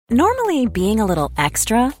Normally, being a little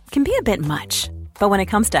extra can be a bit much, but when it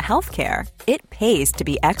comes to healthcare, it pays to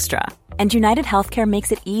be extra. And United Healthcare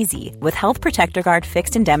makes it easy with Health Protector Guard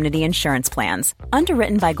fixed indemnity insurance plans.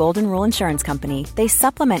 Underwritten by Golden Rule Insurance Company, they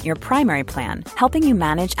supplement your primary plan, helping you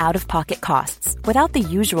manage out-of-pocket costs without the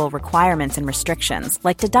usual requirements and restrictions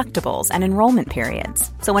like deductibles and enrollment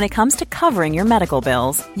periods. So when it comes to covering your medical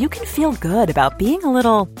bills, you can feel good about being a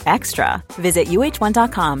little extra. Visit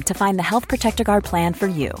uh1.com to find the Health Protector Guard plan for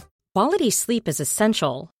you. Quality sleep is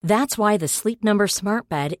essential. That's why the Sleep Number Smart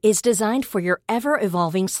Bed is designed for your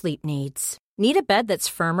ever-evolving sleep needs. Need a bed that's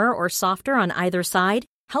firmer or softer on either side?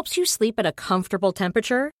 Helps you sleep at a comfortable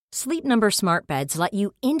temperature? Sleep Number Smart Beds let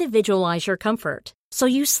you individualize your comfort, so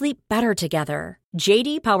you sleep better together.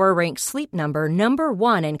 J.D. Power ranks Sleep Number number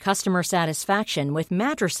 1 in customer satisfaction with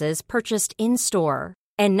mattresses purchased in-store.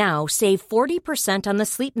 And now, save 40% on the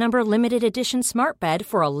Sleep Number Limited Edition Smart Bed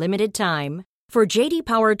for a limited time. For J.D.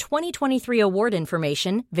 Power 2023 award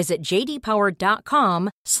information, visit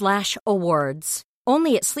jdpower.com/awards.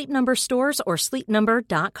 Only at Sleep Number stores or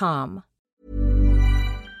sleepnumber.com.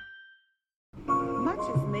 Much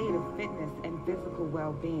is made of fitness and physical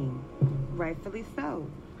well-being, rightfully so,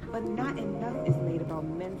 but not enough is made about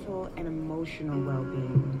mental and emotional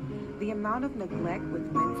well-being. The amount of neglect with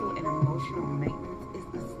mental and emotional maintenance is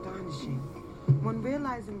astonishing. When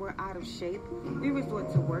realizing we're out of shape, we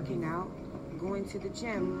resort to working out, going to the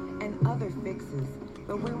gym, and other fixes.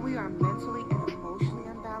 But when we are mentally and emotionally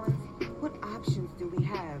unbalanced, what options do we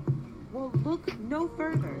have? Well, look no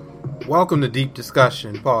further. Welcome to Deep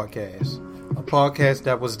Discussion Podcast, a podcast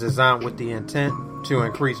that was designed with the intent to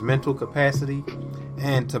increase mental capacity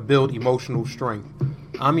and to build emotional strength.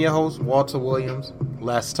 I'm your host, Walter Williams.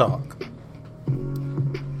 Let's talk.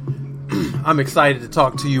 I'm excited to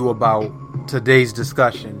talk to you about today's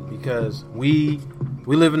discussion because we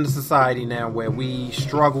live in a society now where we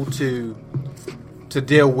struggle to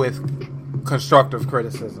deal with constructive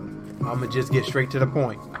criticism. I'm gonna just get straight to the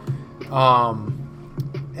point.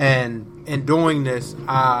 And in doing this,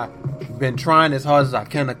 I've been trying as hard as I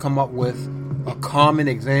can to come up with a common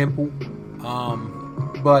example,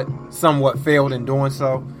 but somewhat failed in doing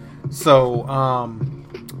so. So,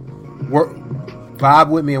 vibe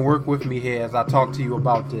with me and work with me here as I talk to you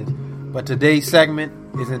about this. But today's segment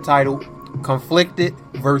is entitled Conflicted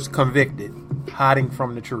versus Convicted, Hiding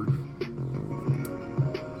from the Truth.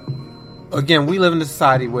 Again, we live in a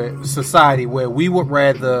society where we would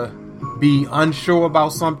rather be unsure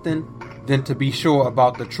about something than to be sure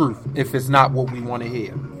about the truth if it's not what we want to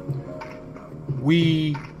hear.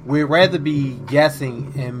 We'd rather be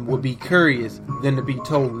guessing and would be curious than to be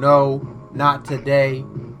told no, not today,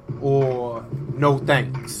 or no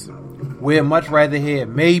thanks. We'd much rather hear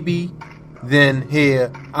maybe than hear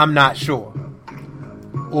I'm not sure.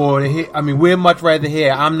 We'd much rather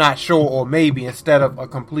hear I'm not sure or maybe instead of a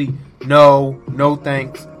complete no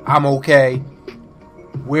thanks, I'm okay.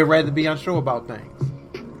 We'd rather be unsure about things.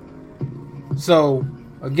 So,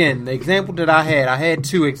 again, the example that I had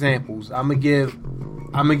two examples. I'm gonna give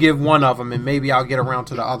one of them, and maybe I'll get around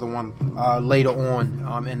to the other one later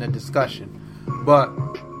on in the discussion. But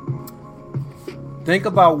think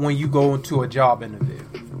about when you go into a job interview.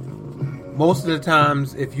 Most of the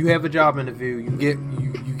times, if you have a job interview, you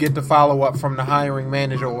get the follow up from the hiring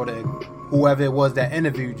manager or whoever it was that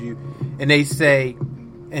interviewed you, and they say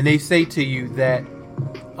to you that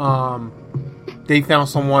they found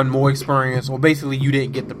someone more experienced, or basically you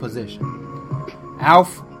didn't get the position.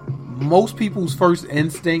 Most people's first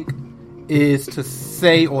instinct is to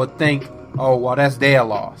say or think, "Oh, well, that's their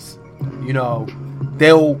loss." You know,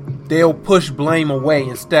 they'll push blame away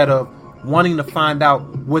instead of wanting to find out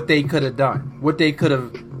what they could have done, what it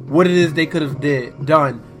is they could have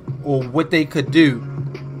done, or what they could do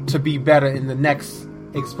to be better in the next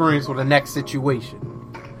experience or the next situation.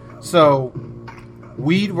 So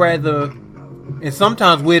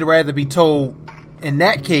sometimes we'd rather be told, in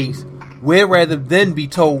that case, we'd rather then be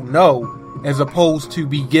told no, as opposed to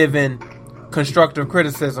be given constructive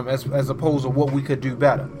criticism as opposed to what we could do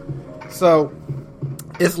better. So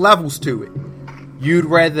it's levels to it. You'd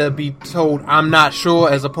rather be told I'm not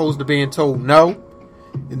sure as opposed to being told no.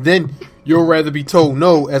 And then you'll rather be told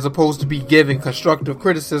no as opposed to be given constructive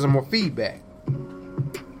criticism or feedback.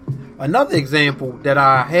 Another example that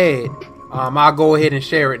I had, I'll go ahead and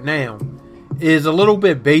share it now, is a little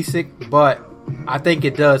bit basic, but I think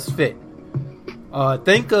it does fit.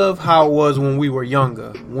 Think of how it was when we were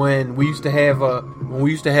younger, when we used to have a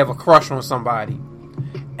crush on somebody,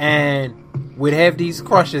 and we'd have these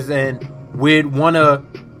crushes, and we'd want to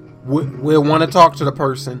talk to the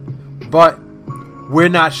person, but we're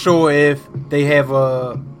not sure if they have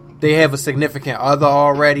a they have a significant other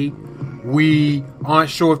already. We aren't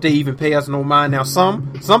sure if they even pay us no mind. Now,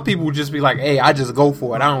 some people would just be like, hey, I just go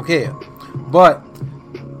for it. I don't care. But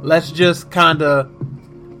let's just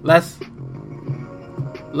let's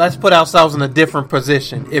put ourselves in a different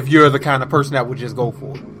position if you're the kind of person that would just go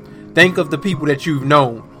for it. Think of the people that you've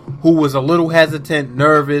known who was a little hesitant,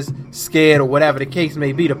 nervous, scared, or whatever the case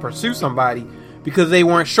may be to pursue somebody because they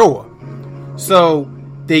weren't sure. So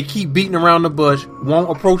they keep beating around the bush,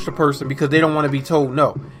 won't approach the person because they don't want to be told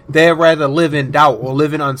no. They'd rather live in doubt or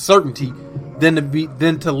live in uncertainty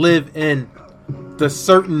than to live in the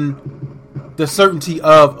certainty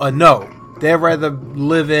of a no. They'd rather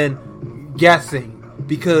live in guessing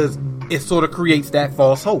because it sort of creates that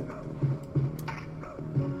false hope.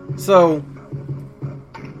 So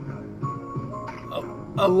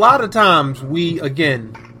a lot of times we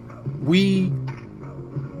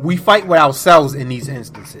fight with ourselves in these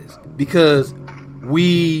instances because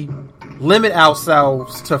we limit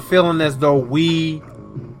ourselves to feeling as though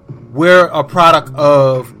we're a product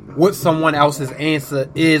of what someone else's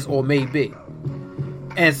answer is or may be.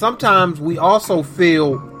 And sometimes we also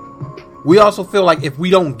feel like if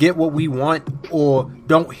we don't get what we want or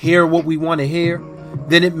don't hear what we want to hear,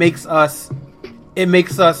 then it makes us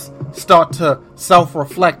start to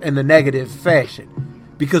self-reflect in a negative fashion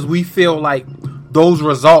because we feel like those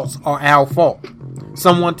results are our fault.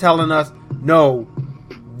 Someone telling us, no,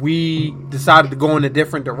 we decided to go in a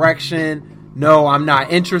different direction. No, I'm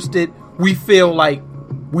not interested. We feel like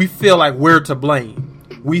we're to blame.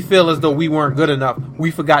 We feel as though we weren't good enough.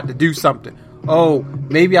 We forgot to do something. Oh,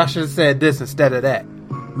 maybe I should have said this instead of that.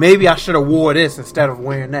 Maybe I should have wore this instead of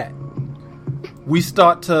wearing that.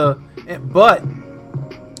 But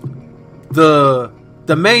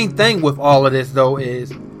the main thing with all of this though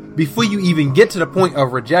is before you even get to the point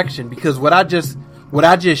of rejection, because what I just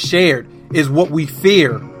shared is what we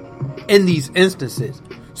fear in these instances.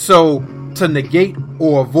 So to negate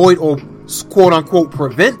or avoid or quote unquote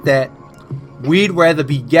prevent that, we'd rather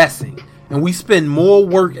be guessing. And we spend more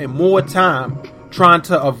work and more time trying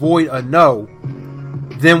to avoid a no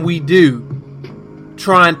than we do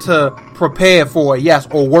trying to prepare for a yes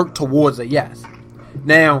or work towards a yes.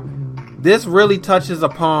 Now, this really touches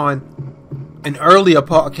upon an earlier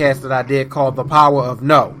podcast that I did called The Power of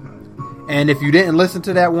No. And if you didn't listen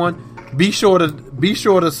to that one, be sure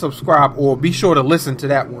to subscribe or be sure to listen to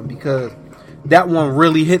that one, because that one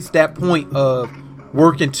really hits that point of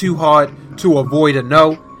working too hard to avoid a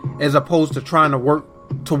no as opposed to trying to work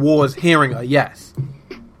towards hearing a yes.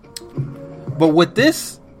 But what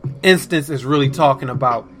this instance is really talking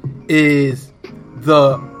about is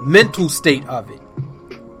the mental state of it.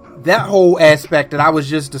 That whole aspect that I was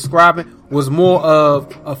just describing was more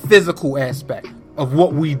of a physical aspect of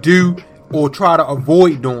what we do or try to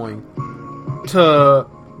avoid doing to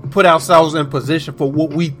put ourselves in position for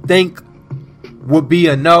what we think would be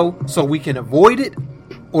a no so we can avoid it,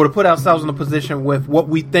 or to put ourselves in a position with what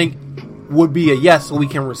we think would be a yes so we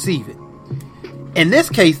can receive it. In this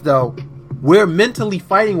case though, we're mentally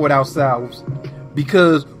fighting with ourselves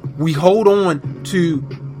because we hold on to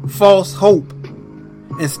false hope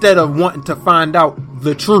instead of wanting to find out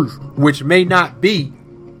the truth, which may not be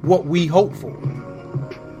what we hope for.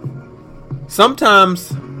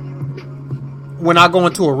 Sometimes when I go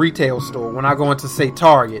into a retail store, when I go into, say,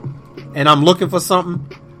 Target, and I'm looking for something,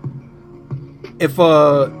 if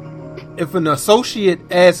an associate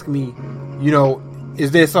asks me,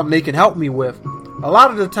 is there something they can help me with? A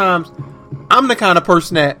lot of the times, I'm the kind of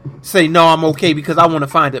person that say, no, I'm okay, because I want to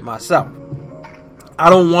find it myself. I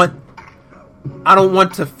don't want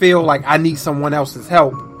to feel like I need someone else's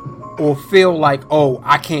help or feel like, oh,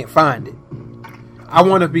 I can't find it. I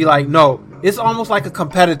want to be like, no, it's almost like a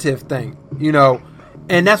competitive thing,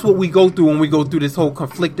 and that's what we go through when we go through this whole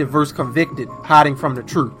conflicted versus convicted, hiding from the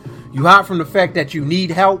truth. You hide from the fact that you need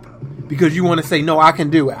help because you want to say, no, I can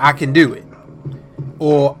do it.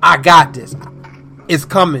 Or I got this. It's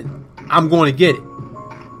coming. I'm going to get it.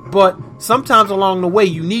 But sometimes along the way,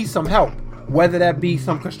 you need some help, whether that be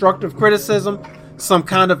some constructive criticism, some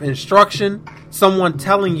kind of instruction, someone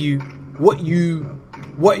telling you what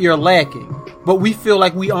you're lacking. But we feel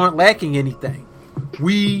like we aren't lacking anything.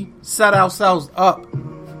 We set ourselves up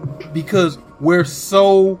because we're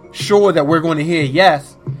so sure that we're going to hear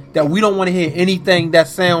yes, that we don't want to hear anything that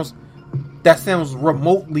sounds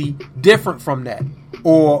remotely different from that,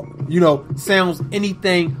 or sounds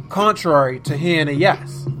anything contrary to hearing a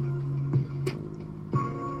yes.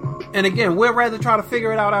 And again, we'd rather try to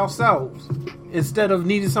figure it out ourselves instead of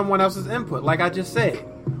needing someone else's input. Like I just said,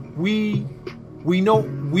 we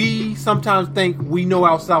sometimes think we know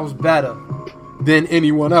ourselves better than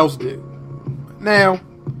anyone else do. Now,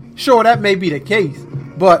 Sure, that may be the case,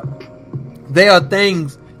 but there are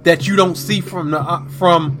things that you don't see from the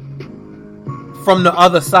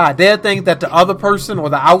other side. There are things that the other person or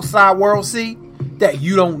the outside world see that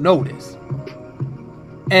you don't notice.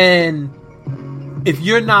 And if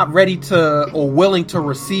you're not ready to or willing to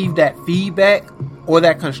receive that feedback or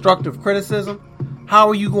that constructive criticism, how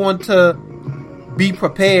are you going to be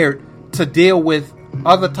prepared to deal with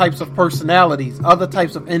other types of personalities, other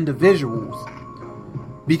types of individuals?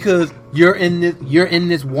 Because you're in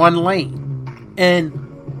this one lane.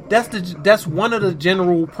 And that's one of the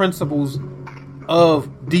general principles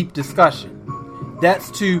of deep discussion.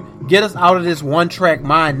 That's to get us out of this one-track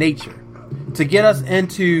mind nature, to get us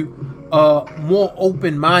into a more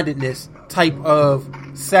open-mindedness type of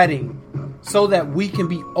setting, so that we can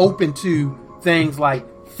be open to things like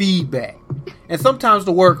feedback. And sometimes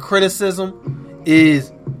the word criticism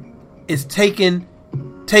is taken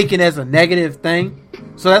as a negative thing.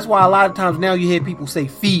 So that's why a lot of times now you hear people say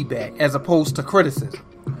feedback as opposed to criticism.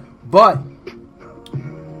 But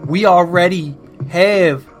we already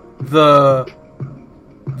have the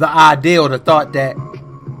idea or the thought that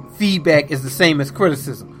feedback is the same as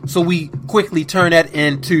criticism. So we quickly turn that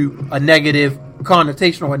into a negative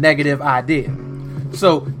connotation or a negative idea.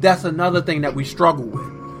 So that's another thing that we struggle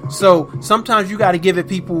with. So sometimes you got to give it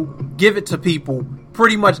to people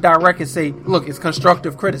pretty much direct and say, look, it's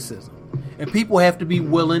constructive criticism. And people have to be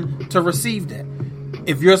willing to receive that.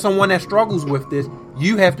 If you're someone that struggles with this,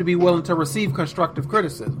 you have to be willing to receive constructive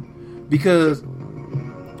criticism, because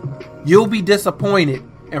you'll be disappointed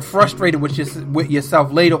and frustrated with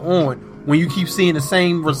yourself later on when you keep seeing the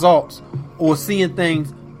same results or seeing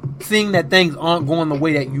that things aren't going the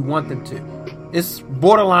way that you want them to. It's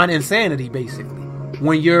borderline insanity, basically,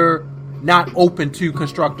 when you're not open to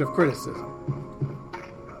constructive criticism.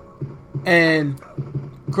 And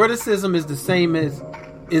criticism is the same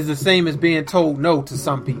as being told no to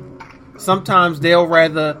some people. Sometimes they'll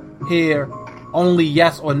rather hear only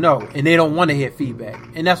yes or no, and they don't want to hear feedback.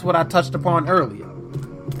 And that's what I touched upon earlier.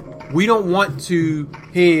 We don't want to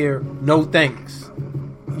hear no thanks.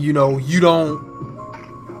 You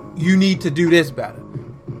need to do this better.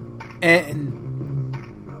 And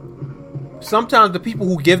sometimes the people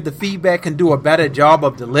who give the feedback can do a better job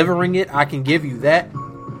of delivering it. I can give you that.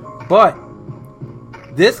 But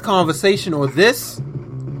this conversation or this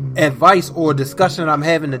advice or discussion that I'm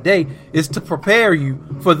having today is to prepare you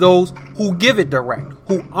for those who give it direct,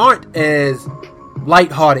 who aren't as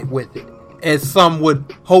lighthearted with it as some would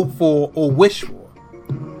hope for or wish for.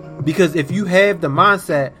 Because if you have the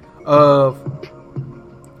mindset of,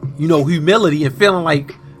 humility and feeling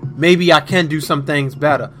like maybe I can do some things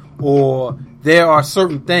better, or there are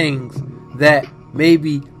certain things that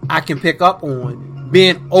maybe I can pick up on,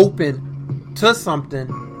 being open to something,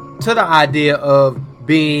 to the idea of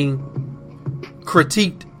being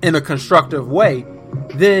critiqued in a constructive way,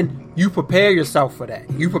 then you prepare yourself for that.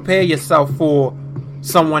 You prepare yourself for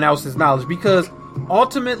someone else's knowledge, because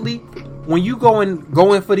ultimately, when you go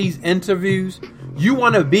in for these interviews, you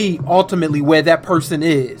want to be ultimately where that person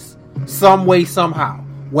is, some way, somehow.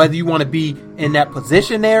 Whether you want to be in that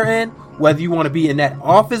position they're in, whether you want to be in that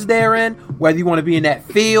office they're in, whether you want to be in that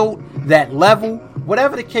field, that level,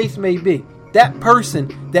 whatever the case may be, that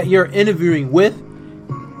person that you're interviewing with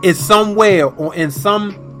is somewhere or in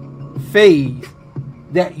some phase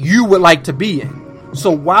that you would like to be in.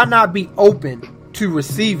 So why not be open to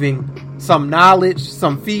receiving some knowledge,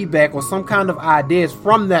 some feedback, or some kind of ideas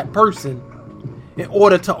from that person in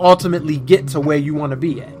order to ultimately get to where you want to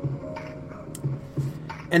be at?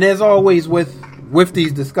 And as always with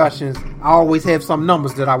these discussions, I always have some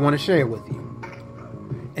numbers that I want to share with you.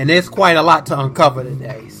 And there's quite a lot to uncover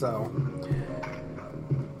today. So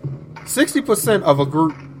 60% of a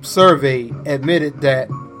group surveyed admitted that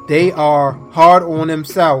they are hard on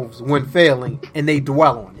themselves when failing, and they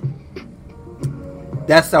dwell on it.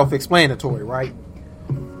 That's self-explanatory, right?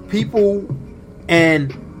 People,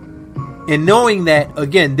 and knowing that,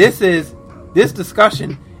 again, this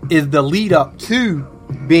discussion is the lead up to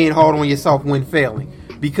being hard on yourself when failing.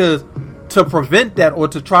 Because to prevent that, or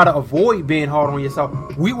to try to avoid being hard on yourself,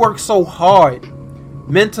 we work so hard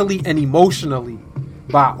mentally and emotionally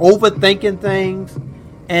by overthinking things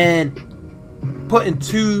and putting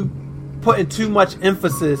too much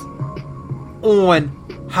emphasis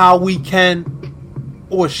on how we can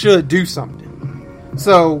or should do something.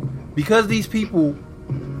 So because these people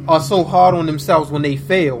are so hard on themselves when they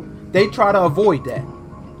fail, they try to avoid that.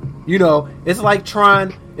 It's like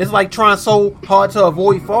trying so hard to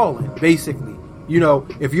avoid falling, basically.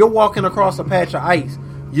 If you're walking across a patch of ice,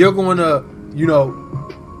 you're going to,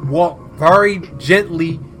 walk very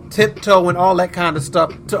gently tiptoe and all that kind of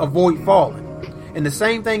stuff to avoid falling. And the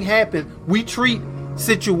same thing happens. We treat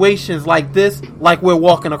situations like this like we're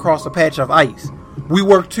walking across a patch of ice. We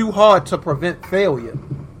work too hard to prevent failure,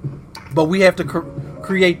 but we have to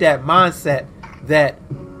create that mindset that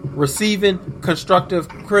receiving constructive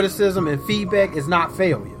criticism and feedback is not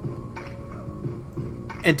failure.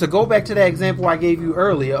 And to go back to that example I gave you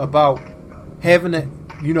earlier about having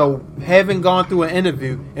gone through an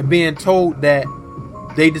interview and being told that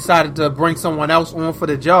they decided to bring someone else on for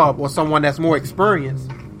the job or someone that's more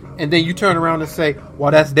experienced, and then you turn around and say,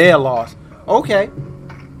 well, that's their loss. Okay,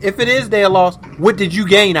 if it is their loss, what did you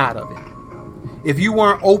gain out of it? If you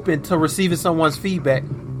weren't open to receiving someone's feedback,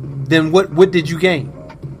 then what did you gain?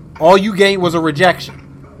 All you gained was a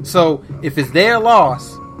rejection. So if it's their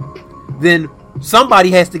loss, then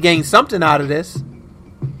somebody has to gain something out of this.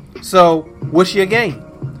 So what's your gain?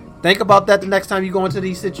 Think about that the next time you go into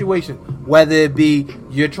these situations. Whether it be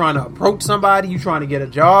you're trying to approach somebody, you're trying to get a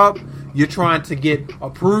job, you're trying to get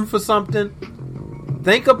approved for something.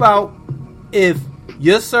 Think about if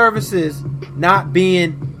your services not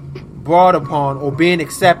being brought upon or being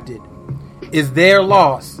accepted is their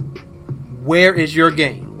loss. Where is your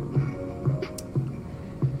gain?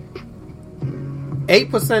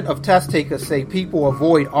 8% of test takers say people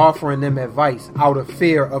avoid offering them advice out of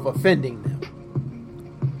fear of offending them.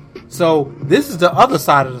 So this is the other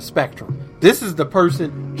side of the spectrum. This is the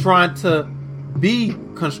person trying to be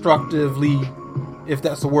constructively, if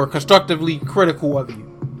that's the word, constructively critical of you.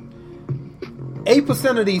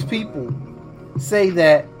 8% of these people say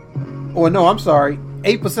that,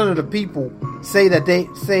 8% of the people say that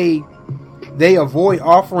they avoid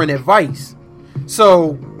offering advice.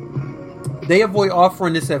 So they avoid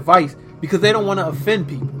offering this advice because they don't want to offend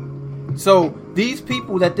people. So these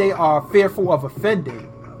people that they are fearful of offending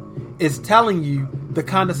is telling you the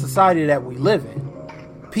kind of society that we live in.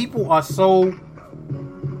 People are so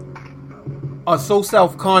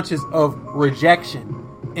self-conscious of rejection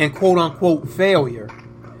and quote-unquote failure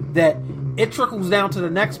that it trickles down to the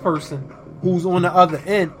next person who's on the other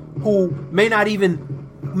end, who may not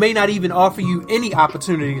even offer you any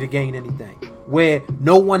opportunity to gain anything, where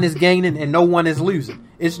no one is gaining and no one is losing.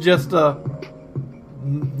 It's just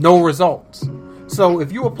no results. So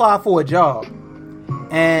if you apply for a job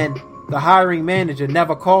and the hiring manager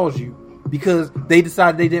never calls you because they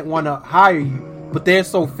decided they didn't want to hire you, but they're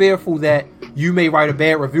so fearful that you may write a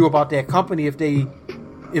bad review about their company if they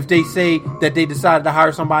say that they decided to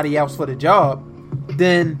hire somebody else for the job,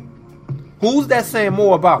 then who's that saying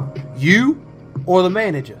more about? You or the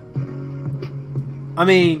manager? I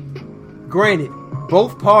mean, granted,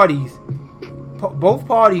 both parties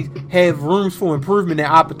have rooms for improvement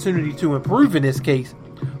and opportunity to improve in this case,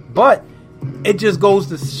 but it just goes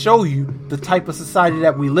to show you the type of society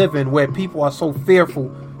that we live in, where people are so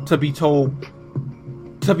fearful to be told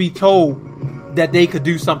that they could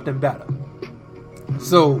do something better.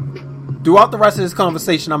 So throughout the rest of this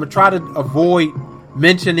conversation, I'm going to try to avoid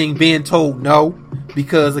mentioning being told no,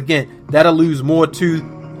 because again, that alludes more to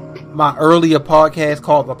my earlier podcast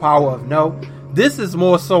called The Power of No. This is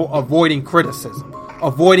more so avoiding criticism,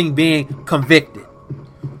 avoiding being convicted.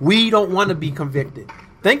 We don't want to be convicted.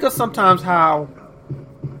 Think of sometimes how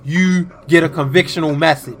you get a convictional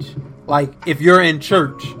message. Like if you're in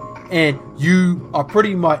church and you are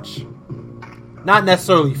pretty much not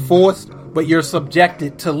necessarily forced, but you're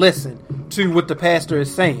subjected to listen to what the pastor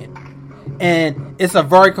is saying. And it's a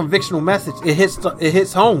very convictional message. It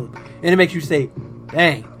hits home. And it makes you say,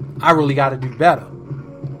 dang, I really got to do better.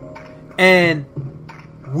 And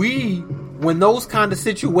when those kind of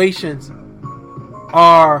situations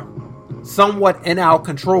are somewhat in our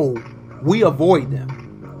control, we avoid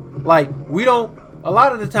them. Like, a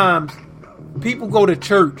lot of the times, people go to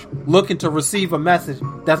church looking to receive a message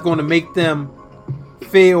that's going to make them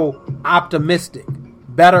feel optimistic,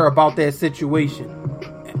 better about their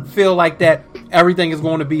situation, feel like that everything is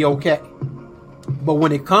going to be okay. But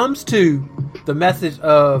when it comes to the message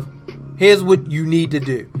of, here's what you need to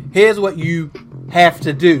do, here's what you have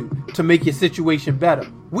to do to make your situation better,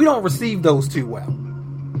 we don't receive those too well.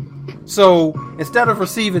 So instead of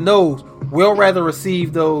receiving those, we'll rather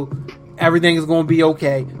receive those, everything is going to be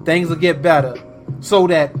okay, things will get better, so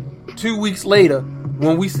that 2 weeks later,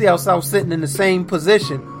 when we see ourselves sitting in the same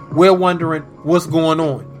position, we're wondering what's going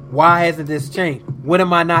on. Why hasn't this changed? What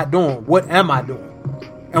am I not doing? What am I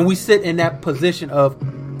doing? And we sit in that position of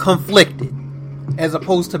conflicted as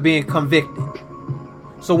opposed to being convicted.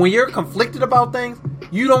 So when you're conflicted about things,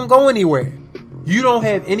 you don't go anywhere. You don't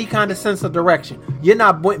have any kind of sense of direction. You're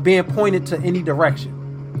not being pointed to any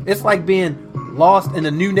direction. It's like being lost in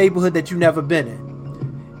a new neighborhood that you've never been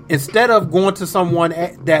in. instead of going to someone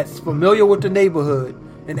that's familiar with the neighborhood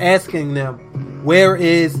and asking them, where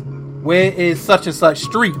is such and such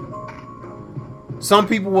street? Some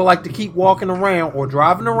people will like to keep walking around or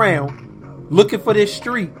driving around looking for this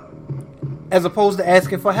street as opposed to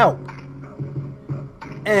asking for help.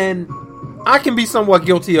 And I can be somewhat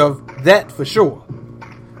guilty of that for sure.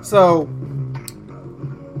 So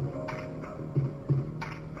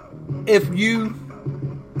if you're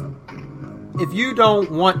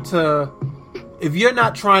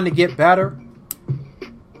not trying to get better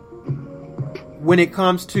when it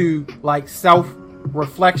comes to like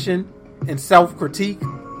self-reflection and self-critique,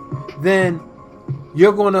 then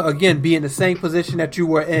you're going to again be in the same position that you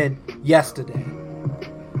were in yesterday.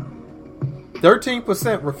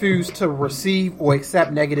 13% refuse to receive or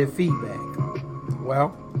accept negative feedback.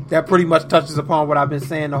 Well, that pretty much touches upon what I've been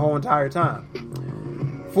saying the whole entire time.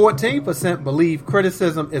 14% believe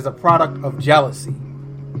criticism is a product of jealousy.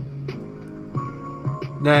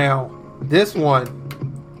 Now, this one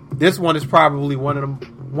is probably one of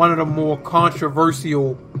the more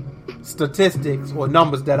controversial statistics or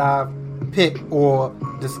numbers that I've picked or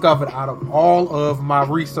discovered out of all of my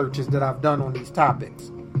researches that I've done on these topics.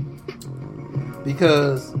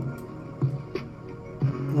 Because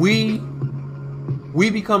we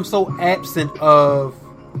become so absent of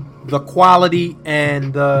the quality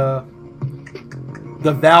and the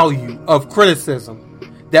value of criticism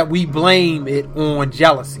that we blame it on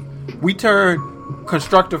jealousy. We turn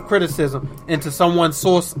constructive criticism into someone's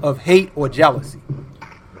source of hate or jealousy.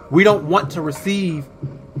 We don't want to receive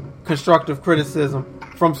constructive criticism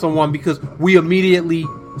from someone because we immediately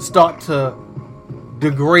start to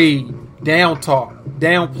degrade,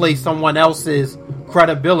 downplay someone else's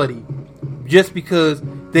credibility just because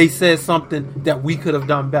they said something that we could have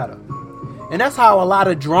done better. And that's how a lot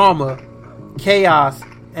of drama, chaos,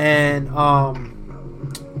 and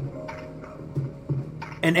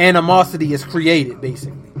animosity is created,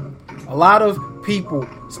 basically. A lot of people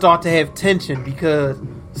start to have tension because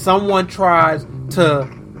someone tries to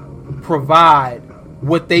provide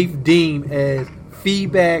what they've deemed as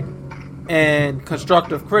feedback and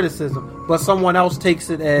constructive criticism, but someone else takes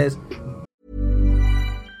it as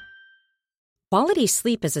Quality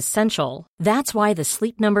sleep is essential. That's why the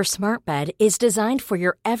Sleep Number Smart Bed is designed for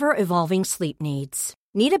your ever-evolving sleep needs.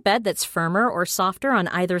 Need a bed that's firmer or softer on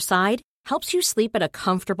either side? Helps you sleep at a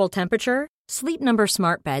comfortable temperature? Sleep Number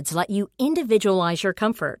Smart Beds let you individualize your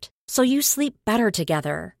comfort, so you sleep better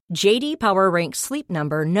together. J.D. Power ranks Sleep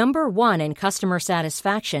Number number 1 in customer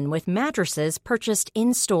satisfaction with mattresses purchased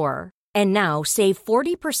in-store. And now, save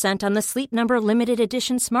 40% on the Sleep Number Limited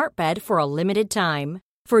Edition Smart Bed for a limited time.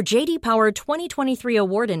 For J.D. Power 2023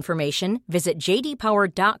 award information, visit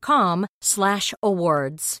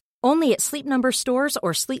jdpower.com/awards. Only at Sleep Number stores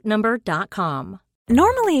or sleepnumber.com.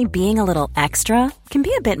 Normally, being a little extra can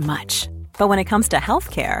be a bit much. But when it comes to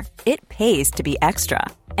healthcare, it pays to be extra.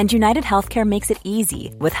 And United Healthcare makes it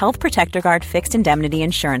easy with Health Protector Guard fixed indemnity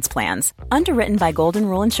insurance plans. Underwritten by Golden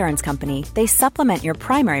Rule Insurance Company, they supplement your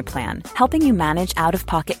primary plan, helping you manage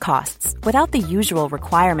out-of-pocket costs without the usual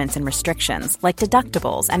requirements and restrictions like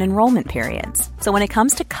deductibles and enrollment periods. So when it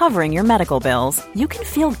comes to covering your medical bills, you can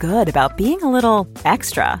feel good about being a little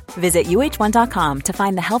extra. Visit UH1.com to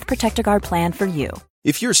find the Health Protector Guard plan for you.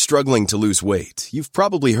 If you're struggling to lose weight, you've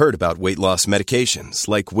probably heard about weight loss medications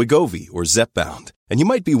like Wegovy or Zepbound, and you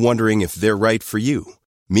might be wondering if they're right for you.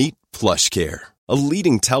 Meet PlushCare, a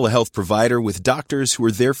leading telehealth provider with doctors who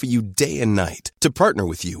are there for you day and night to partner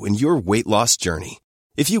with you in your weight loss journey.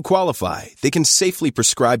 If you qualify, they can safely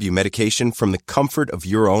prescribe you medication from the comfort of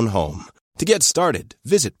your own home. To get started,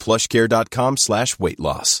 visit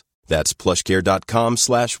plushcare.com/weight-loss. That's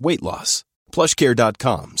plushcare.com/weight-loss.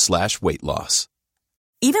 plushcare.com/weight-loss.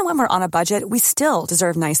 Even when we're on a budget, we still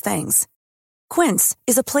deserve nice things. Quince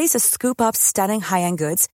is a place to scoop up stunning high-end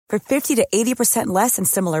goods for 50 to 80% less than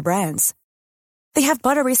similar brands. They have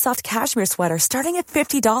buttery soft cashmere sweaters starting at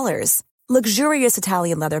 $50, luxurious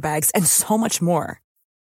Italian leather bags, and so much more.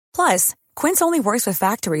 Plus, Quince only works with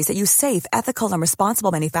factories that use safe, ethical, and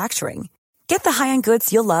responsible manufacturing. Get the high-end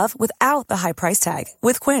goods you'll love without the high price tag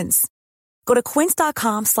with Quince. Go to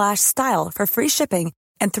quince.com/style for free shipping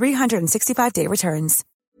and 365-day returns.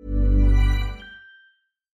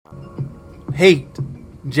 hate,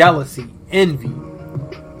 jealousy, envy.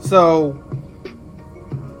 So,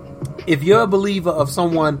 if you're a believer of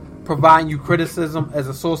someone providing you criticism as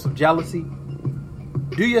a source of jealousy,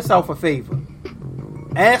 do yourself a favor.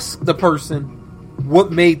 Ask the person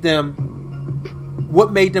what made them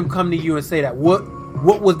come to you and say that.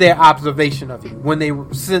 What was their observation of you when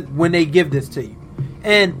they give this to you?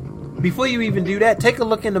 And before you even do that, take a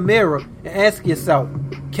look in the mirror and ask yourself,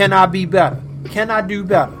 Can I be better? Can I do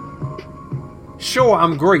better? Sure,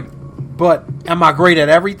 I'm great, but am I great at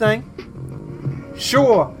everything?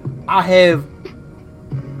 Sure, I have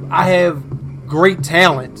great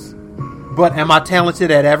talents, but am I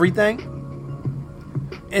talented at everything?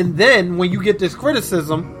 And then when you get this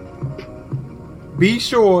criticism, be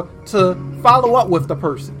sure to follow up with the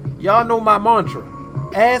person. Y'all know my mantra.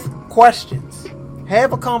 Ask questions.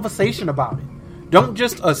 Have a conversation about it. Don't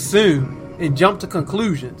just assume and jump to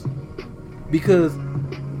conclusions, because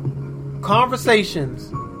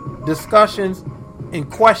conversations, discussions, and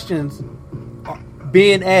questions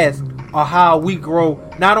being asked are how we grow,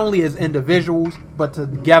 not only as individuals, but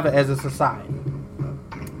together as a society.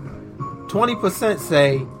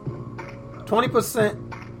 20%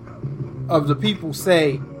 of the people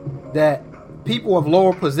say that people of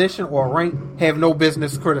lower position or rank have no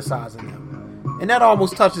business criticizing them. And that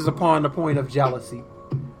almost touches upon the point of jealousy.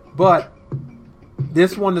 But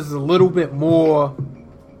this one is a little bit more,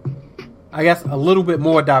 I guess, a little bit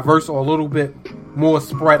more diverse, or a little bit more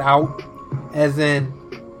spread out. As in,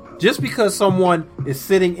 just because someone is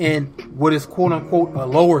sitting in what is quote unquote a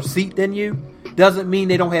lower seat than you, doesn't mean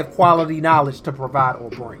they don't have quality knowledge to provide or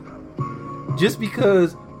bring. Just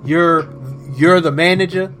because you're the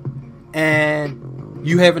manager and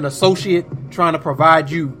you have an associate trying to provide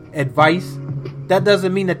you advice, that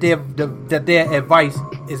doesn't mean that their advice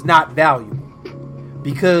is not valuable.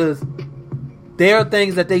 Because there are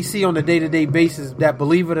things that they see on a day-to-day basis that,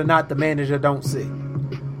 believe it or not, the manager don't see.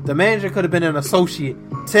 The manager could have been an associate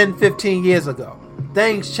 10, 15 years ago.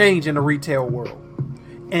 Things change in the retail world.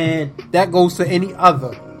 And that goes to any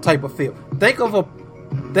other type of field. Think of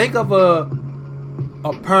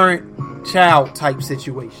a parent-child type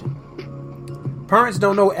situation. Parents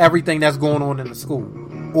don't know everything that's going on in the school,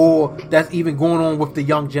 or that's even going on with the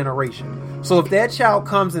young generation. So if that child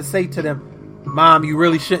comes and say to them, "Mom, you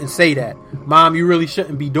really shouldn't say that. Mom, you really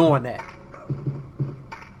shouldn't be doing that.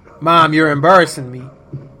 Mom, you're embarrassing me,"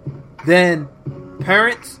 then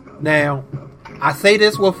parents, now I say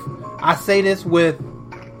this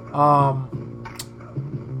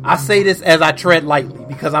as I tread lightly,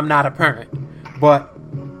 because I'm not a parent, but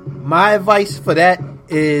my advice for that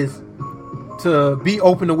is to be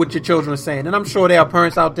open to what your children are saying. And I'm sure there are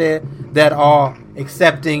parents out there that are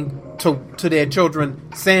accepting to their children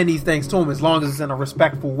saying these things to them, as long as it's in a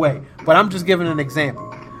respectful way. But I'm just giving an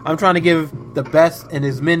example. I'm trying to give the best and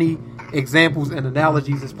as many examples and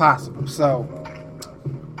analogies as possible. So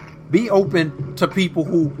be open to people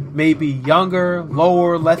who may be younger,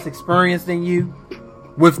 lower, less experienced than you,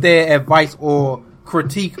 with their advice or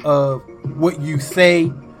critique of what you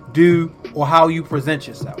say, do, or how you present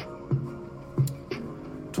yourself.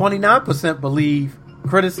 29% believe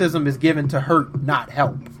criticism is given to hurt, not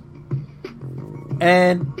help.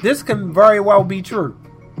 And this can very well be true.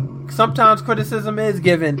 Sometimes criticism is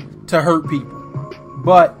given to hurt people.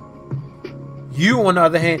 But you, on the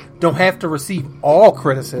other hand, don't have to receive all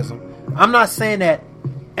criticism. I'm not saying that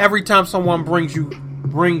every time someone brings you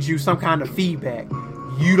some kind of feedback,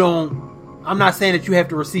 I'm not saying that you have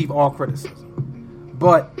to receive all criticism.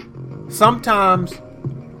 But sometimes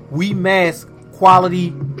we mask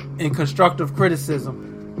quality and constructive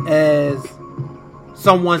criticism as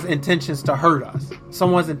someone's intentions to hurt us,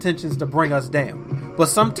 someone's intentions to bring us down. But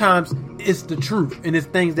sometimes it's the truth, and it's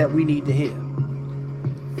things that we need to hear.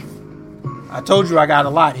 I told you I got a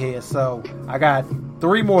lot here, so I got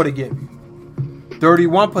 3 more to give you.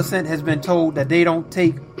 31% has been told that they don't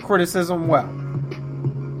take criticism well.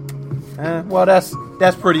 Well, that's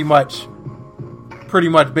pretty much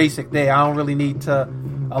basic there. I don't really need to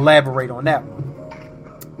elaborate on that one.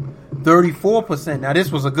 34%, now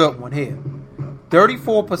this was a good one here.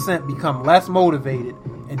 34% become less motivated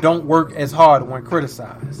and don't work as hard when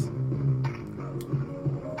criticized.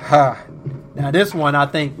 Now this one I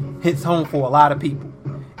think hits home for a lot of people.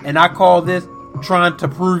 And I call this trying to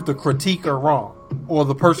prove the critiquer wrong, or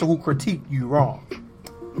the person who critiqued you wrong.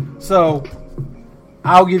 So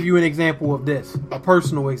I'll give you an example of this, a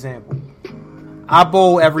personal example. I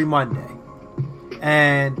bowl every Monday.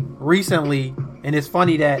 And recently, and it's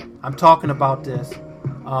funny that I'm talking about this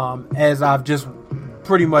as I've just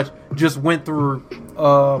pretty much just went through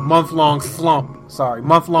a month-long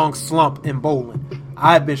slump in bowling.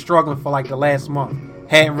 I've been struggling for like the last month.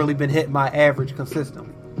 Hadn't really been hitting my average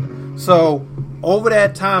consistently. So over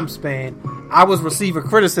that time span, I was receiving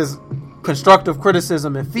constructive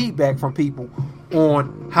criticism and feedback from people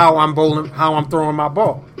on how I'm bowling, how I'm throwing my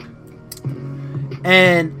ball.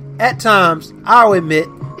 And at times, I'll admit,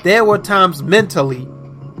 there were times mentally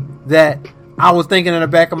that I was thinking in the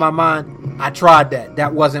back of my mind, I tried that.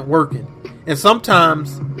 That wasn't working. And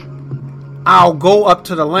sometimes I'll go up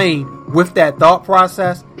to the lane with that thought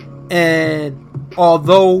process, and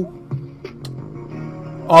although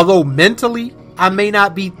mentally I may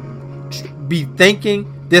not be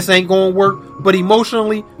thinking this ain't going to work, but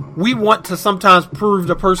emotionally we want to sometimes prove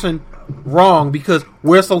the person wrong because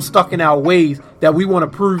we're so stuck in our ways that we want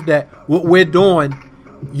to prove that what we're doing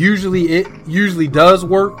usually does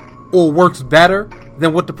work or works better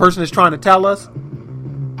than what the person is trying to tell us,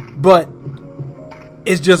 but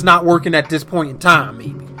it's just not working at this point in time,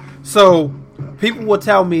 maybe. So people will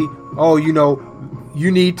tell me, oh,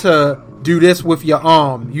 you need to do this with your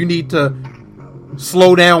arm. You need to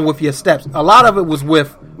slow down with your steps. A lot of it was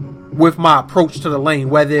with my approach to the lane,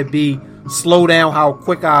 whether it be slow down how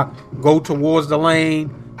quick I go towards the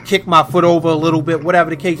lane, kick my foot over a little bit, whatever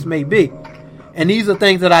the case may be. And these are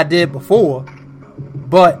things that I did before,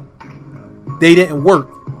 but they didn't work.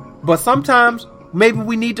 But sometimes maybe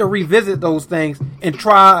we need to revisit those things and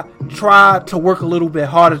try to work a little bit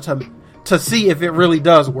harder to see if it really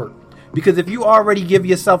does work. Because if you already give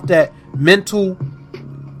yourself that mental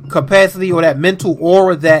capacity or that mental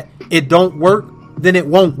aura that it don't work, then it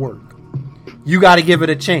won't work. You got to give it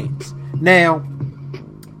a chance. Now,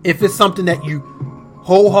 if it's something that you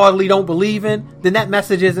wholeheartedly don't believe in, then that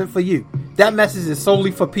message isn't for you. That message is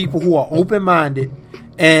solely for people who are open-minded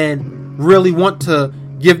and really want to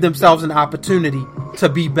give themselves an opportunity to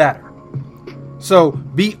be better. So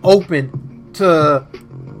be open to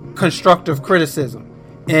constructive criticism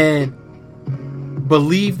and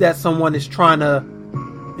believe that someone is trying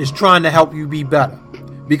to help you be better.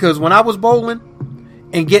 Because when I was bowling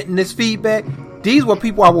and getting this feedback, these were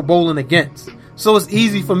people I was bowling against. So it's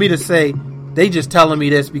easy for me to say, they just telling me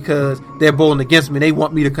this because they're bowling against me. They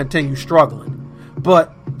want me to continue struggling.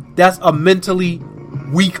 But that's a mentally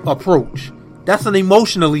weak approach. That's an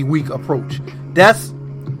emotionally weak approach. That's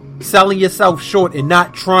selling yourself short and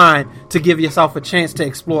not trying to give yourself a chance to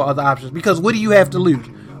explore other options. Because what do you have to lose?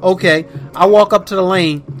 Okay, I walk up to the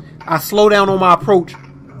lane. I slow down on my approach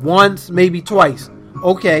once, maybe twice.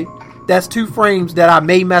 Okay, that's 2 frames that I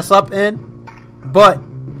may mess up in. But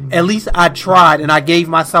at least I tried and I gave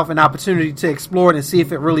myself an opportunity to explore it and see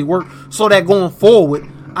if it really worked. So that going forward,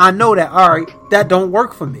 I know that, all right, that don't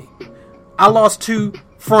work for me. I lost 2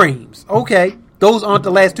 frames. Okay, those aren't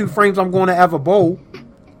the last 2 frames I'm going to ever bowl.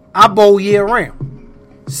 I bowl year round.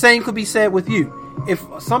 Same could be said with you. If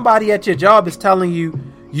somebody at your job is telling you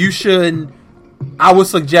you shouldn't, I would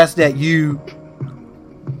suggest that you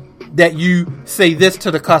say this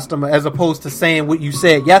to the customer as opposed to saying what you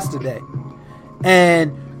said yesterday.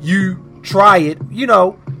 And you try it,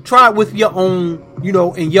 try it with your own,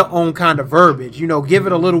 in your own kind of verbiage, give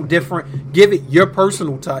it a little different, give it your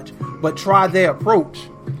personal touch, but try their approach.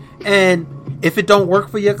 And if it don't work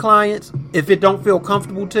for your clients, if it don't feel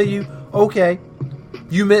comfortable to you, okay,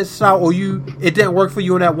 you missed out or it didn't work for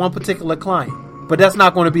you in that one particular client, but that's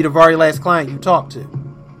not going to be the very last client you talk to.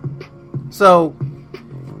 So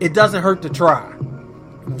it doesn't hurt to try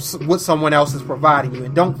what someone else is providing you,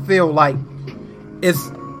 and don't feel like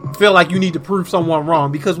you need to prove someone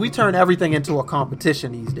wrong, because we turn everything into a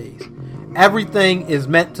competition these days. Everything is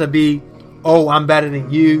meant to be, oh, I'm better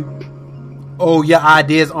than you. Oh, your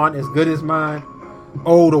ideas aren't as good as mine.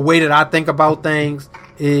 Oh, the way that I think about things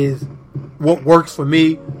is what works for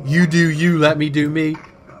me. You do you, let me do me.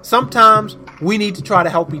 Sometimes we need to try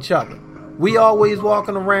to help each other. We always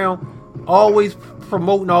walking around, always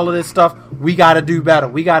promoting all of this stuff. We got to do better.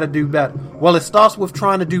 We got to do better. Well, it starts with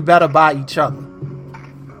trying to do better by each other.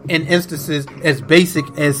 In instances as basic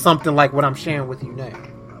as something like what I'm sharing with you now.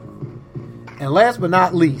 And last but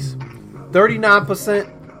not least,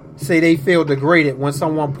 39% say they feel degraded when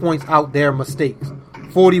someone points out their mistakes.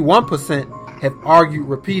 41% have argued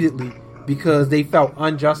repeatedly because they felt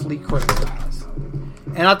unjustly criticized.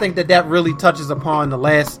 And I think that really touches upon the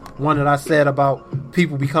last one that I said about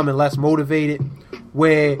people becoming less motivated,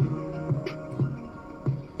 where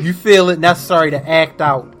you feel it necessary to act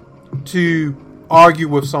out, to argue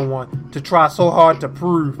with someone, to try so hard to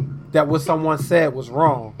prove that what someone said was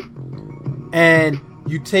wrong, and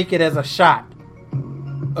you take it as a shot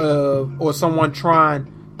or someone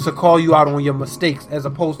trying to call you out on your mistakes as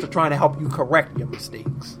opposed to trying to help you correct your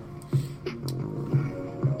mistakes.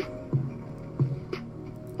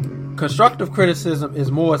 Constructive criticism is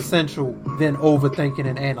more essential than overthinking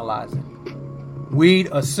and analyzing. We'd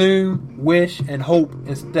assume, wish, and hope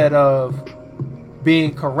instead of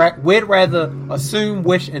being correct. We'd rather assume,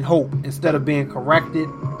 wish, and hope instead of being corrected,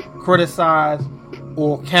 criticized,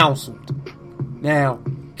 or counseled. Now,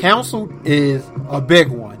 counseled is a big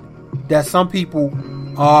one that some people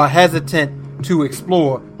are hesitant to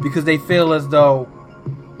explore because they feel as though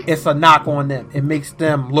it's a knock on them. It makes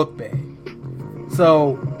them look bad.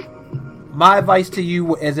 So my advice to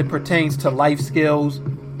you as it pertains to life skills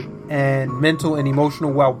and mental and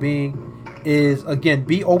emotional well-being is, again,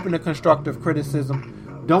 be open to constructive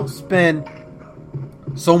criticism. Don't spend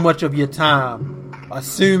so much of your time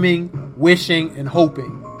assuming, wishing, and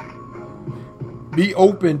hoping. Be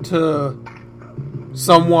open to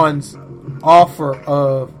someone's offer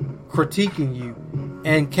of critiquing you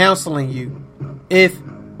and counseling you if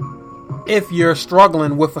you're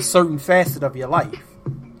struggling with a certain facet of your life.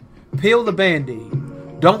 Peel the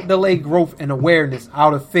Band-Aid. Don't delay growth and awareness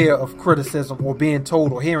out of fear of criticism or being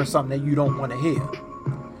told or hearing something that you don't want to hear.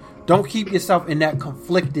 Don't keep yourself in that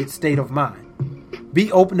conflicted state of mind.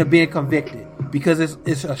 Be open to being convicted, because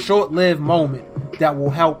it's a short-lived moment that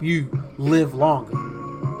will help you live longer.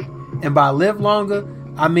 And by live longer,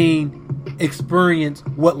 I mean experience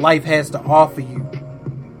what life has to offer you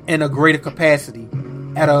in a greater capacity,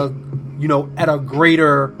 at a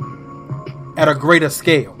greater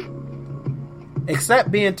scale. Accept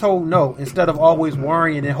being told no instead of always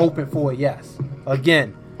worrying and hoping for a yes.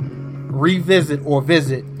 Again, revisit or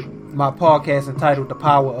visit my podcast entitled The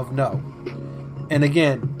Power of No. And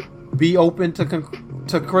again, be open to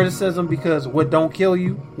criticism, because what don't kill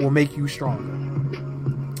you will make you stronger.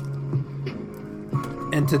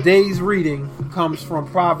 And today's reading comes from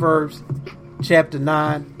Proverbs chapter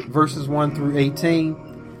 9, verses 1 through 18.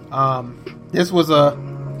 This was a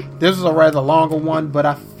rather longer one, but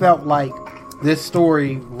I felt like this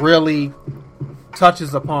story really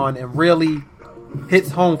touches upon and really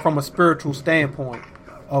hits home from a spiritual standpoint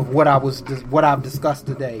of what I've discussed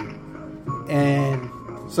today. And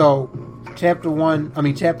so chapter 9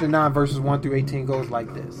 verses 1 through 18 goes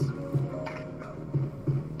like this.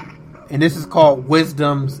 And this is called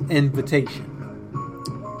Wisdom's Invitation.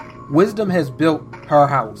 Wisdom has built her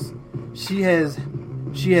house. She has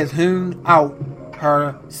hewn out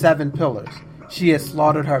her 7 pillars. She has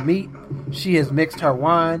slaughtered her meat. She has mixed her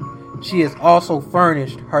wine. She has also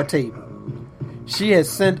furnished her table. She has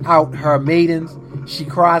sent out her maidens. She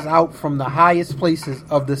cries out from the highest places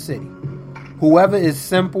of the city. Whoever is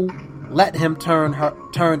simple, let him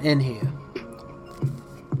turn in here.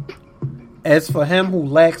 As for him who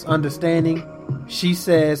lacks understanding, she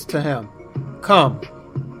says to him, "Come,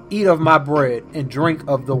 eat of my bread and drink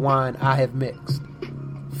of the wine I have mixed.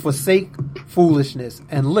 Forsake foolishness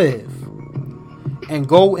and live, and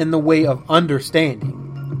go in the way of understanding.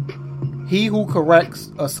 He who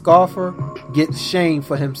corrects a scoffer gets shame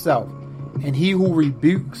for himself, and he who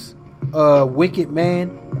rebukes a wicked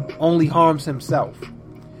man only harms himself.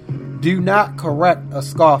 Do not correct a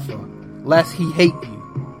scoffer, lest he hate you.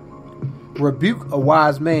 Rebuke a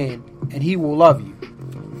wise man, and he will love you.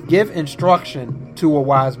 Give instruction to a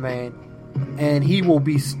wise man, and he will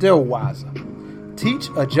be still wiser. Teach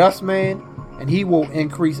a just man, and he will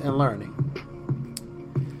increase in learning.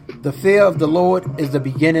 The fear of the Lord is the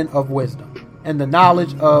beginning of wisdom, and the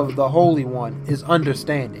knowledge of the Holy One is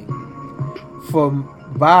understanding. For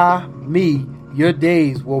by me your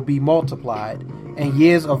days will be multiplied, and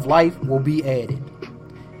years of life will be added.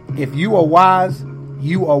 If you are wise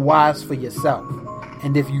for yourself,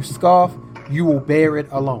 and if you scoff, you will bear it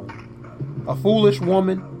alone. A foolish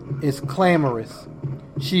woman is clamorous.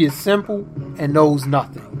 She is simple and knows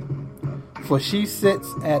nothing. For she sits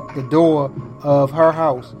at the door of her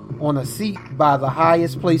house on a seat by the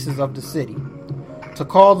highest places of the city, to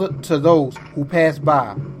call to those who pass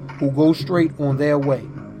by, who go straight on their way.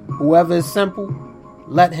 Whoever is simple,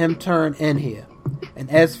 let him turn in here.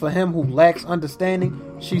 And as for him who lacks understanding,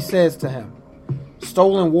 she says to him,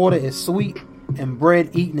 stolen water is sweet, and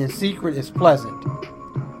bread eaten in secret is pleasant.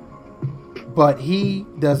 But he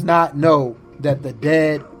does not know that the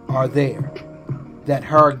dead are there, that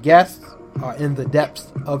her guests are in the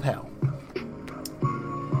depths of hell.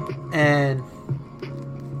 And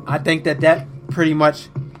I think that pretty much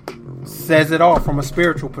says it all from a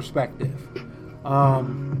spiritual perspective.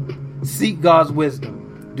 Seek God's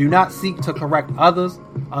wisdom. Do not seek to correct others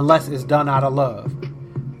unless it's done out of love.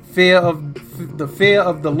 The fear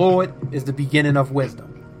of the Lord is the beginning of wisdom.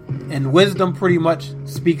 And wisdom pretty much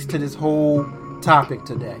speaks to this whole topic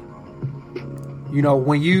today. You know,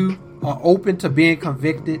 when you are open to being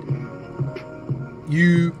convicted,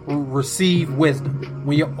 you receive wisdom.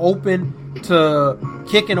 When you're open to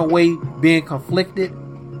kicking away being conflicted,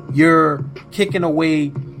 you're kicking away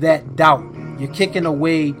that doubt. You're kicking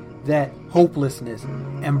away that hopelessness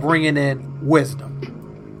and bringing in wisdom.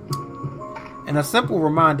 And a simple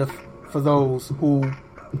reminder for those who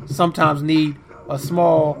sometimes need a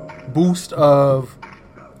small boost of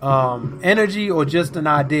energy or just an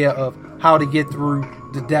idea of how to get through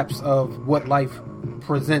the depths of what life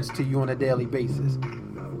presents to you on a daily basis.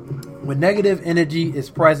 When negative energy is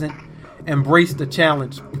present, embrace the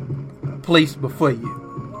challenge placed before you.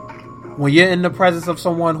 When you're in the presence of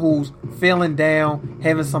someone who's feeling down,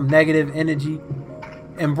 having some negative energy,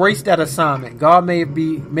 embrace that assignment. God may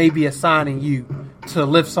be assigning you to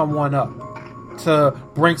lift someone up, to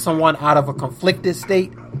bring someone out of a conflicted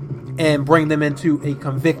state and bring them into a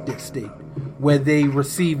convicted state where they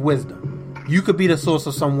receive wisdom. You could be the source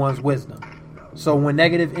of someone's wisdom. So when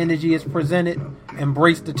negative energy is presented,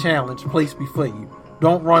 embrace the challenge placed before you.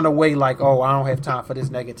 Don't run away like, oh, I don't have time for this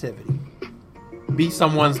negativity. Be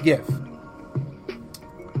someone's gift.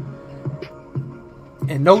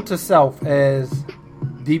 And note to self, as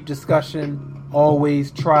Deep Discussion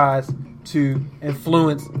always tries to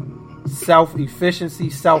influence self-efficiency,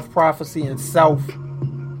 self-prophecy, and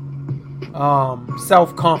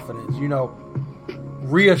self-confidence. You know,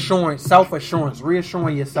 reassurance, self-assurance,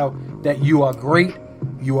 reassuring yourself that you are great,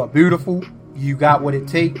 you are beautiful, you got what it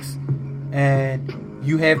takes, and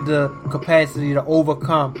you have the capacity to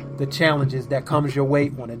overcome the challenges that comes your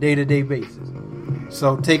way on a day-to-day basis.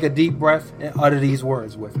 So take a deep breath and utter these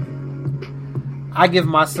words with me. I give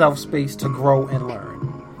myself space to grow and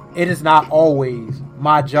learn. It is not always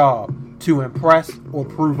my job to impress or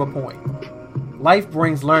prove a point. Life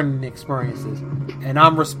brings learning experiences, and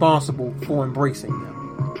I'm responsible for embracing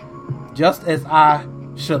them. Just as I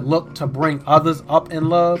should look to bring others up in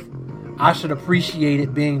love, I should appreciate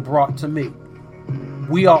it being brought to me.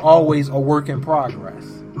 We are always a work in progress.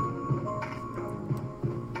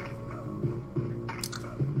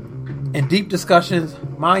 In Deep Discussions,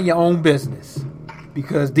 mind your own business,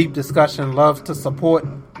 because Deep Discussion loves to support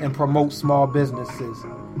and promote small businesses.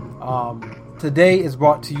 Today is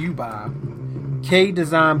brought to you by K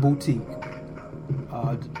Design Boutique,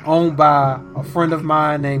 owned by a friend of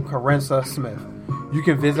mine named Carenza Smith. You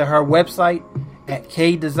can visit her website at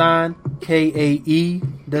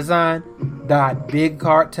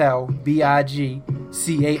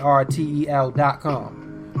kdesign.bigcartel.com.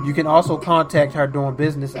 You can also contact her during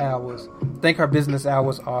business hours. I think her business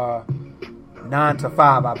hours are 9 to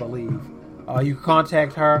 5, I believe. You can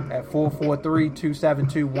contact her at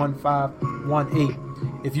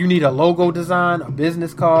 443-272-1518. If you need a logo design, a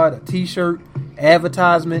business card, a t-shirt,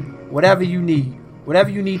 advertisement, whatever you need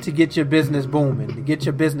to get your business booming, to get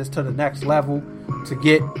your business to the next level, to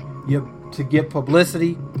get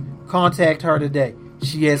publicity, contact her today.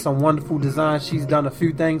 She has some wonderful designs. She's done a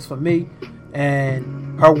few things for me,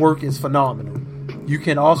 and her work is phenomenal. You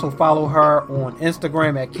can also follow her on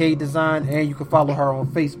Instagram at KDesign, and you can follow her on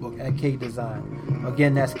Facebook at KDesign.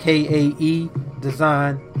 Again, that's KAE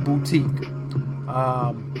Design Boutique.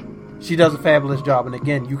 She does a fabulous job, and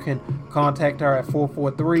again, you can contact her at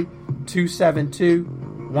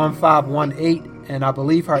 443-272-1518, and I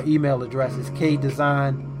believe her email address is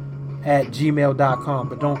kdesign@gmail.com,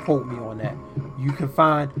 but don't quote me on that. You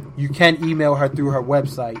can email her through her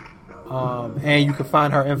website, and you can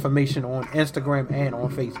find her information on Instagram and on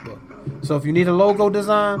Facebook. So if you need a logo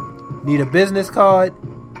design, need a business card,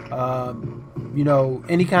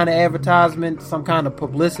 any kind of advertisement, some kind of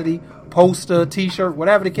publicity, poster, t-shirt,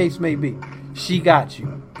 whatever the case may be, she got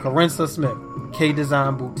you. Carenza Smith, K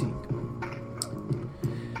Design Boutique.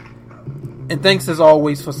 And thanks as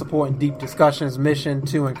always for supporting Deep Discussion's mission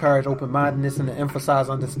to encourage open-mindedness and to emphasize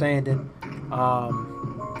understanding.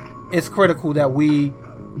 It's critical that we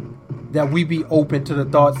be open to the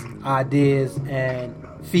thoughts, ideas, and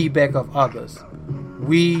feedback of others.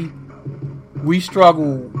 We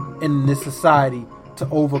struggle in this society to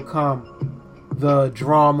overcome the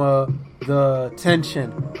drama, the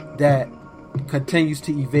tension that continues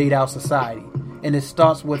to evade our society. And it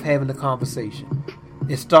starts with having the conversation.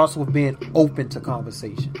 It starts with being open to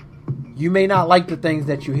conversation. You may not like the things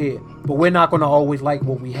that you hear, but we're not going to always like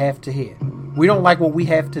what we have to hear. We don't like what we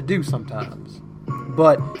have to do sometimes.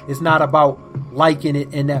 But it's not about liking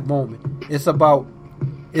it in that moment. It's about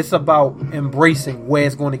embracing where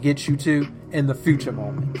it's going to get you to in the future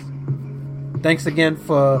moments. Thanks again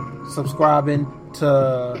for subscribing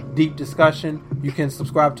to Deep Discussion. You can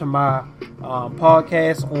subscribe to my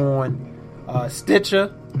podcast on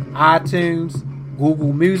Stitcher, iTunes,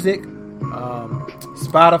 Google Music,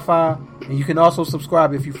 Spotify, and you can also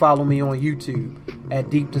subscribe if you follow me on YouTube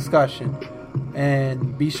at Deep Discussion.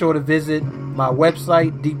 And be sure to visit my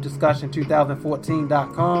website,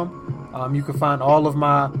 deepdiscussion2014.com. You can find all of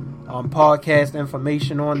my podcast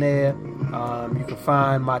information on there. You can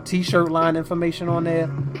find my t-shirt line information on there.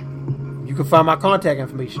 You can find my contact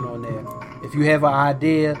information on there. If you have an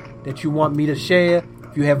idea that you want me to share,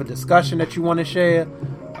 if you have a discussion that you want to share,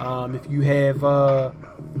 if you have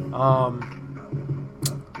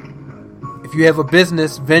a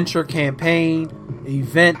business venture, campaign,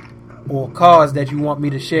 event, or cause that you want me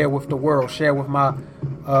to share with the world, share with my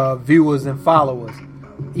viewers and followers,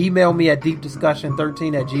 email me at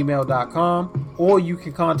deepdiscussion13@gmail.com, or you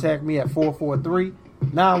can contact me at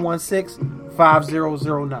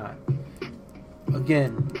 443-916-5009.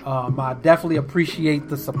 Again, I definitely appreciate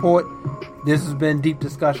the support. This has been Deep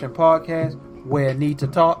Discussion Podcast, where need to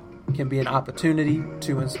talk can be an opportunity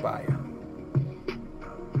to inspire.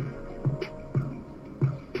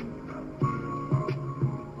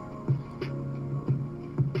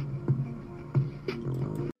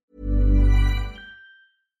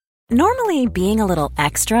 Normally, being a little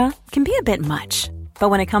extra can be a bit much, but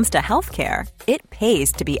when it comes to healthcare, it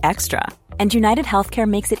pays to be extra. And United Healthcare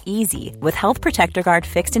makes it easy with Health Protector Guard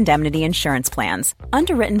fixed indemnity insurance plans.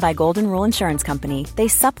 Underwritten by Golden Rule Insurance Company, they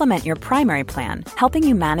supplement your primary plan, helping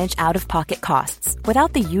you manage out-of-pocket costs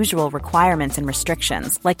without the usual requirements and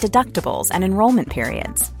restrictions like deductibles and enrollment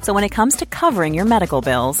periods. So when it comes to covering your medical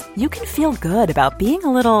bills, you can feel good about being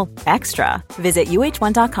a little extra. Visit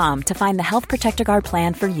UH1.com to find the Health Protector Guard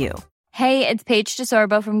plan for you. Hey, it's Paige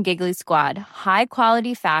DeSorbo from Giggly Squad. High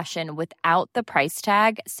quality fashion without the price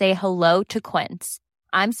tag. Say hello to Quince.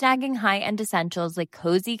 I'm snagging high-end essentials like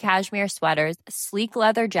cozy cashmere sweaters, sleek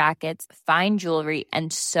leather jackets, fine jewelry,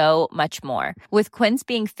 and so much more. With Quince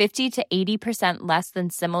being 50 to 80% less than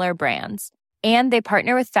similar brands. And they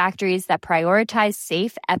partner with factories that prioritize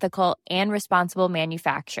safe, ethical, and responsible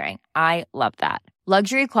manufacturing. I love that.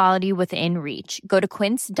 Luxury quality within reach. Go to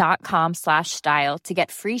quince.com/style to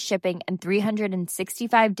get free shipping and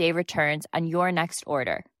 365-day returns on your next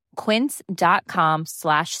order.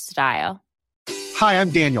 Quince.com/style. Hi,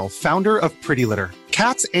 I'm Daniel, founder of Pretty Litter.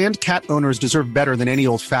 Cats and cat owners deserve better than any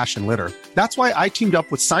old-fashioned litter. That's why I teamed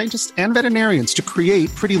up with scientists and veterinarians to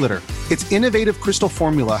create Pretty Litter. Its innovative crystal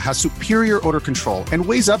formula has superior odor control and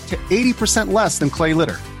weighs up to 80% less than clay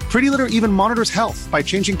litter. Pretty Litter even monitors health by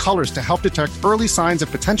changing colors to help detect early signs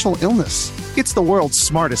of potential illness. It's the world's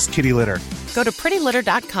smartest kitty litter. Go to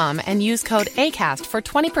prettylitter.com and use code ACAST for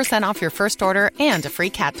 20% off your first order and a free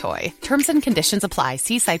cat toy. Terms and conditions apply.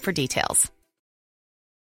 See site for details.